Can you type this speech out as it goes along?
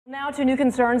Now to new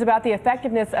concerns about the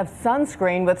effectiveness of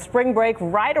sunscreen with spring break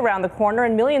right around the corner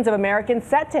and millions of Americans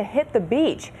set to hit the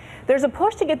beach. There's a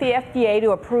push to get the FDA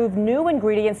to approve new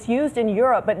ingredients used in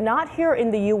Europe, but not here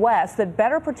in the U.S. that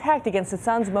better protect against the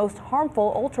sun's most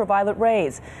harmful ultraviolet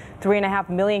rays. 3.5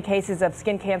 million cases of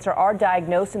skin cancer are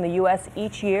diagnosed in the U.S.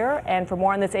 each year. And for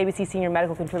more on this, ABC senior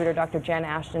medical contributor Dr. Jen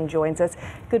Ashton joins us.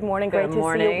 Good morning. Great to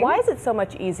see you. Why is it so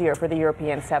much easier for the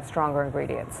Europeans to have stronger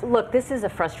ingredients? Look, this is a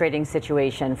frustrating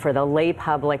situation for the lay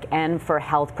public and for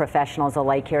health professionals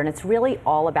alike here. And it's really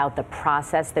all about the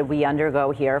process that we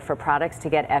undergo here for products to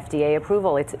get FDA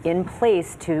approval. It's in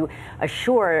place to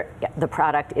assure the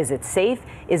product, is it safe?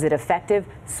 Is it effective?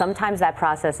 Sometimes that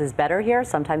process is better here.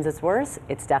 Sometimes it's worse.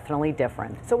 It's definitely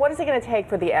different. So what is it going to take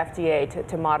for the FDA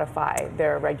to modify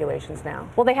their regulations now?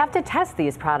 Well, they have to test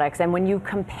these products. And when you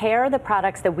compare the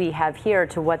products that we have here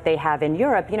to what they have in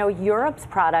Europe, you know, Europe's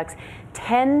products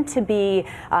tend to be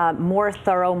more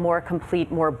thorough, more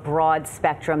complete, more broad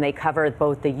spectrum. They cover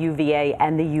both the UVA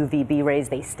and the UVB rays.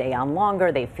 They stay on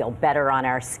longer, they feel better on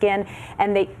our skin,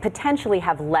 and they potentially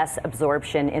have less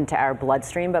absorption into our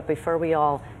bloodstream. But before we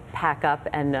all pack up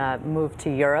and move to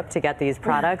Europe to get these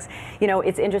products. You know,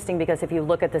 it's interesting because if you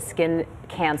look at the skin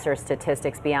cancer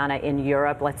statistics, Bianna, in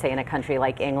Europe, let's say in a country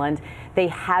like England, they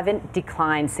haven't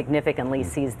declined significantly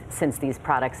since these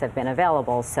products have been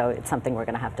available. So it's something we're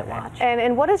going to have to watch.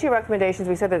 And what is your recommendations?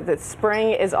 We said that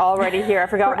spring is already here. I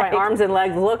forgot what my arms and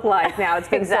legs look like now. It's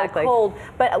been so cold.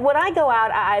 But when I go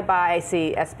out, I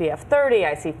see SPF 30,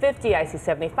 I see 50, I see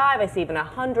 75, I see even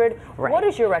 100. What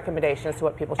is your recommendation as to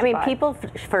what people should buy? People,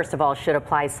 first of all, should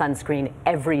apply sunscreen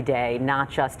every day,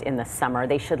 not just in the summer.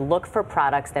 They should look for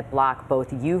products that block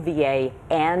both UVA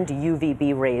and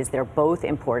UVB rays. They're both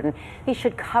important. They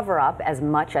should cover up as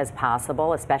much as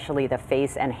possible, especially the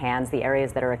face and hands, the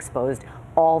areas that are exposed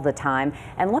all the time.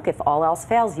 And look, if all else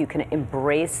fails, you can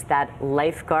embrace that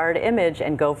lifeguard image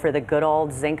and go for the good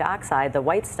old zinc oxide, the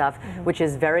white stuff, which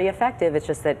is very effective. It's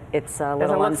just that it's a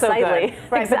little unsightly. So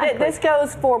right, exactly. But this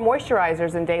goes for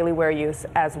moisturizers and daily wear use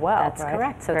as well. That's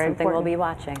correct. So it's something we'll be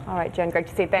watching. All right, Jen, great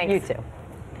to see you. Thanks. You too.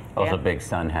 Also, big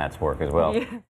sun hats work as well.